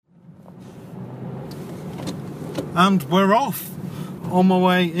and we're off on my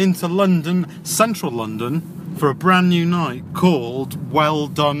way into London, central London, for a brand new night called Well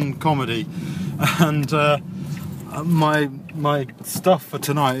Done Comedy. And my stuff for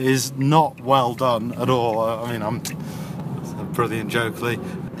tonight is not well done at all. It's a brilliant joke, Lee.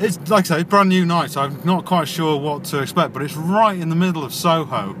 It's, like I say, brand new night, so I'm not quite sure what to expect, but it's right in the middle of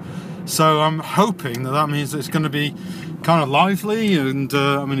Soho. So I'm hoping that means it's going to be kind of lively, and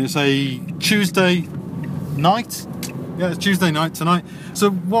it's a Tuesday night. Yeah, it's Tuesday night tonight.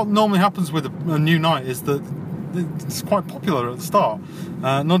 So what normally happens with a new night is that it's quite popular at the start,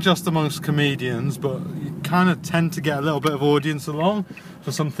 not just amongst comedians, but you kind of tend to get a little bit of audience along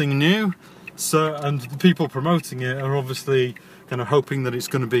for something new. So, and the people promoting it are obviously kind of hoping that it's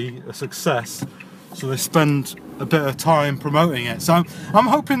going to be a success, so they spend a bit of time promoting it. So I'm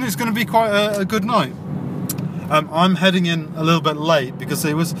hoping it's going to be quite a good night. I'm heading in a little bit late because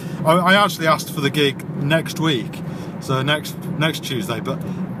I actually asked for the gig next week, so next Tuesday, but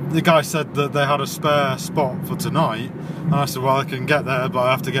the guy said that they had a spare spot for tonight, and I said, well, I can get there, but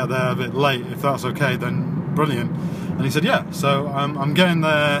I have to get there a bit late. If that's okay, then brilliant. And he said, yeah. So I'm getting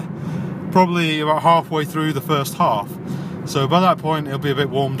there probably about halfway through the first half. So by that point, it'll be a bit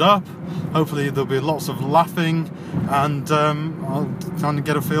warmed up. Hopefully there'll be lots of laughing, and I'll kind of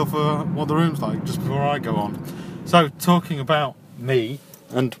get a feel for what the room's like just before I go on. So talking about me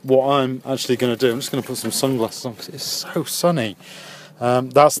and what I'm actually going to do, I'm just going to put some sunglasses on because it's so sunny.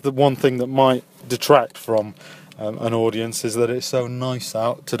 That's the one thing that might detract from an audience, is that it's so nice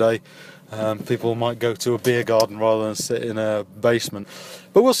out today. People might go to a beer garden rather than sit in a basement.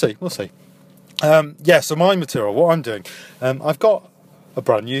 But we'll see. So my material, what I'm doing, I've got a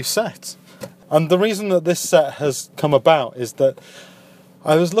brand new set. And the reason that this set has come about is that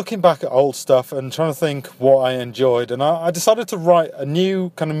I was looking back at old stuff and trying to think what I enjoyed, and I decided to write a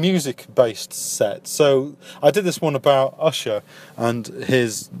new kind of music-based set. So I did this one about Usher and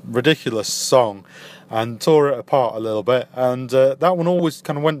his ridiculous song, and tore it apart a little bit, and that one always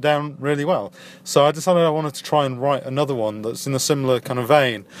kind of went down really well. So I decided I wanted to try and write another one that's in a similar kind of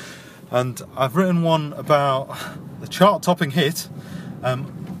vein. And I've written one about the chart-topping hit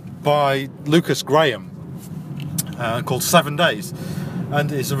by Lucas Graham called 7 Days. And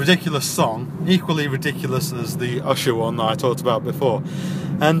it's a ridiculous song, equally ridiculous as the Usher one that I talked about before.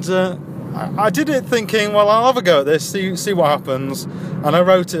 And I did it thinking, well, I'll have a go at this, see what happens. And I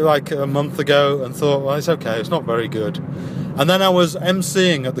wrote it like a month ago and thought, well, it's okay, it's not very good. And then I was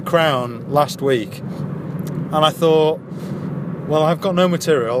emceeing at the Crown last week, and I thought, well, I've got no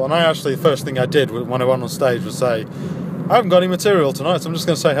material. And the first thing I did when I went on stage was say, I haven't got any material tonight, so I'm just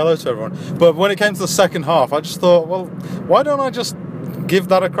going to say hello to everyone. But when it came to the second half, I just thought, well, why don't I just give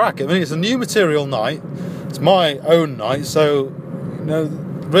that a crack? I mean, it's a new material night, it's my own night, so,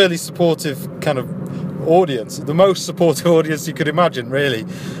 really supportive kind of audience, the most supportive audience you could imagine, really,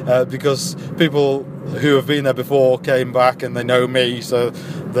 because people who have been there before came back and they know me, so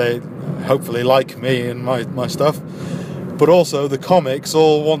they hopefully like me and my stuff. But also the comics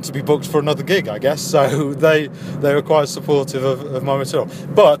all want to be booked for another gig, I guess, so they were quite supportive of my material.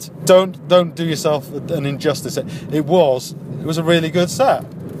 But don't do yourself an injustice. It was a really good set.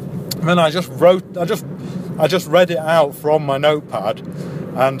 And then I just read it out from my notepad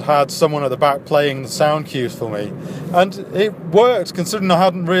and had someone at the back playing the sound cues for me, and it worked considering I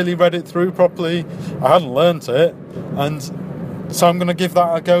hadn't really read it through properly. I hadn't learnt it, and so I'm going to give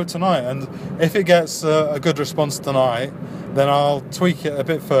that a go tonight. And if it gets a good response tonight, then I'll tweak it a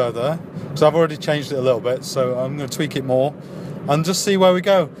bit further, because I've already changed it a little bit, so I'm going to tweak it more and just see where we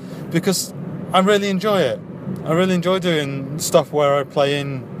go, because I really enjoy it. I really enjoy doing stuff where I play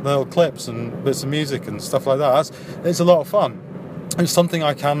in little clips and bits of music and stuff like that. It's a lot of fun. It's something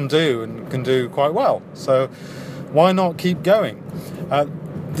I can do and can do quite well, so why not keep going?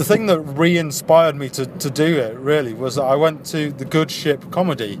 The thing that re-inspired me to do it, really, was that I went to the Good Ship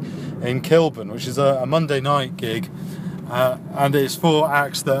Comedy in Kilburn, which is a Monday night gig, and it's for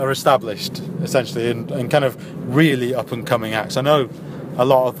acts that are established, essentially, and kind of really up-and-coming acts. I know a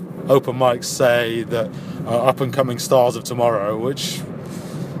lot of open mics say that up-and-coming stars of tomorrow, which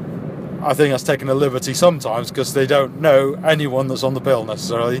I think that's taken a liberty sometimes, because they don't know anyone that's on the bill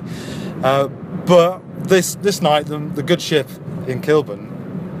necessarily. But this night, the Good Ship in Kilburn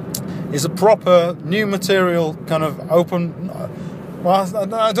is a proper new material kind of open. Well,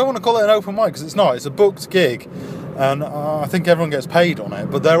 I don't want to call it an open mic, because it's not. It's a booked gig, and I think everyone gets paid on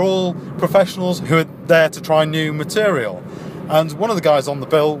it. But they're all professionals who are there to try new material. And one of the guys on the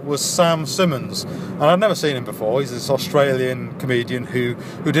bill was Sam Simmons, and I'd never seen him before. He's this Australian comedian who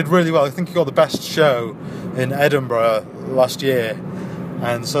did really well. I think he got the best show in Edinburgh last year.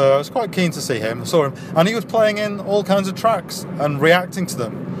 And so I was quite keen to see him. I saw him, and he was playing in all kinds of tracks and reacting to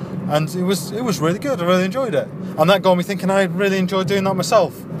them, and it was really good. I really enjoyed it, and that got me thinking I really enjoyed doing that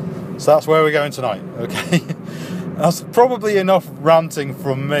myself. So that's where we're going tonight. Okay, that's probably enough ranting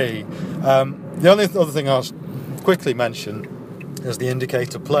from me. The only other thing I'll quickly mention is the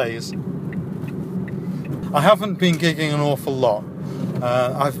indicator plays. I haven't been gigging an awful lot.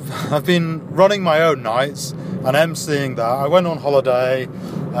 I've been running my own nights and emceeing that. I went on holiday,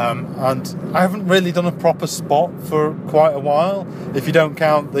 and I haven't really done a proper spot for quite a while, if you don't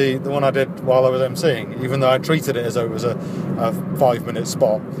count the one I did while I was emceeing, even though I treated it as though it was a 5-minute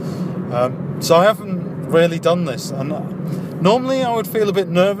spot. So I haven't really done this, and normally I would feel a bit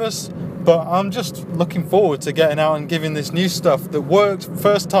nervous, but I'm just looking forward to getting out and giving this new stuff that worked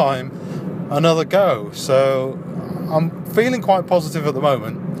first time another go. So I'm feeling quite positive at the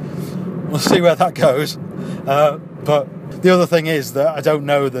moment. We'll see where that goes. But the other thing is that I don't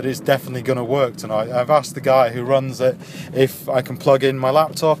know that it's definitely going to work tonight. I've asked the guy who runs it if I can plug in my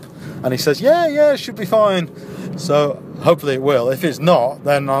laptop, and he says, yeah, it should be fine. So hopefully it will. If it's not,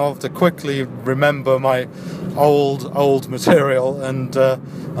 then I'll have to quickly remember my old material and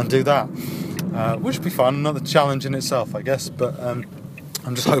do that, which would be fun. Another challenge in itself, I guess. But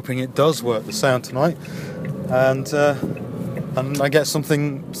I'm just hoping it does work, the sound tonight, and I get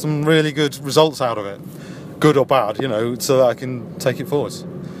some really good results out of it, good or bad, so that I can take it forwards.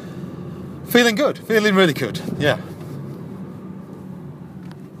 Feeling good, feeling really good, yeah.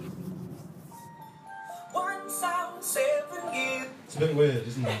 It's a bit weird,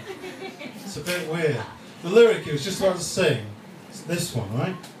 isn't it? It's a bit weird. The lyric he was just about to sing, it's this one,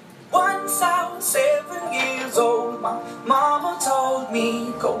 right? Once I was 7 years old, my mama told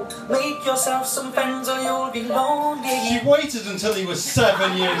me, go make yourself some friends or you'll be lonely. She waited until he was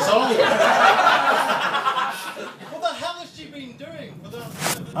 7 years old. What the hell has she been doing for that?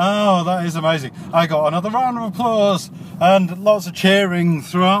 Oh, that is amazing. I got another round of applause and lots of cheering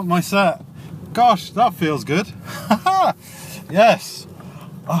throughout my set. Gosh, that feels good. Yes.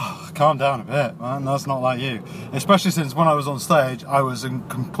 Oh, calm down a bit, man. That's not like you. Especially since when I was on stage, I was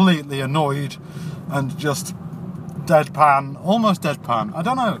completely annoyed and just deadpan, almost deadpan. I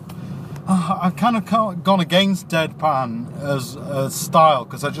don't know. I've kind of gone against deadpan as a style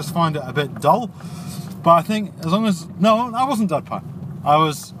because I just find it a bit dull. But I think as long as... No, I wasn't deadpan. I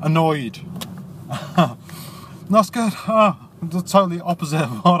was annoyed. That's good. The totally opposite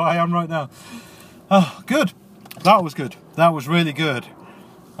of what I am right now. Good. That was good. That was really good.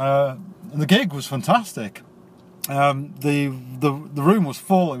 The gig was fantastic. The room was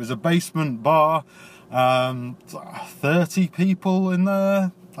full. It was a basement bar. 30 people in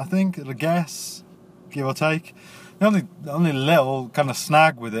there, I think, at a guess, give or take. The only little kind of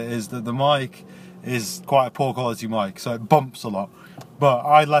snag with it is that the mic is quite a poor quality mic, so it bumps a lot. But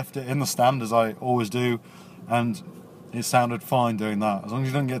I left it in the stand, as I always do, and it sounded fine doing that. As long as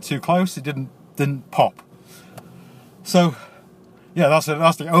you didn't get too close, it didn't pop. So, yeah, that's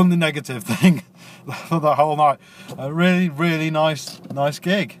the only negative thing for the whole night. A really, really nice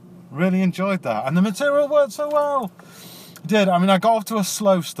gig. Really enjoyed that, and the material worked so well. It did. I mean, I got off to a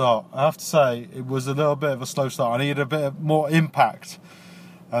slow start. I have to say, it was a little bit of a slow start. I needed a bit more impact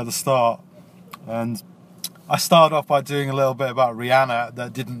at the start, and I started off by doing a little bit about Rihanna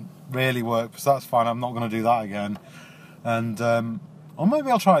that didn't really work, so that's fine. I'm not going to do that again, and or maybe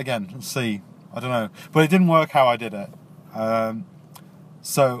I'll try it again and see. I don't know, but it didn't work how I did it.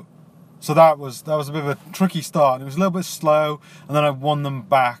 So that was a bit of a tricky start. It was a little bit slow, and then I won them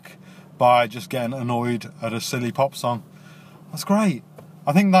back by just getting annoyed at a silly pop song. That's great.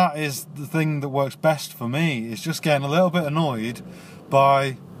 I think that is the thing that works best for me, is just getting a little bit annoyed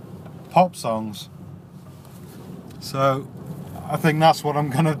by pop songs. So I think that's what I'm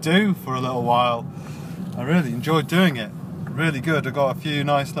going to do for a little while. I really enjoyed doing it. Really good. I got a few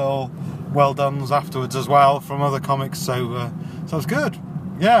nice little well dones afterwards as well from other comics, so it's good.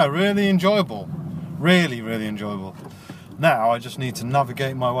 Yeah, really enjoyable. Really, really enjoyable. Now I just need to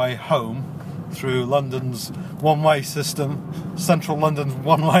navigate my way home through London's one-way system, central London's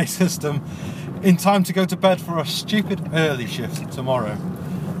one-way system, in time to go to bed for a stupid early shift tomorrow.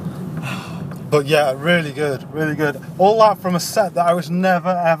 But yeah, really good, really good. All that from a set that I was never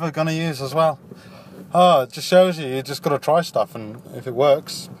ever going to use as well. It just shows you just got to try stuff, and if it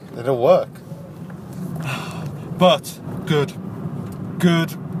works, it'll work. But good,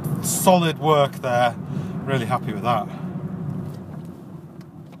 solid work there. Really happy with that.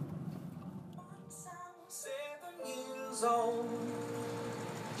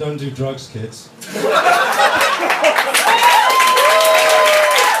 Don't do drugs, kids.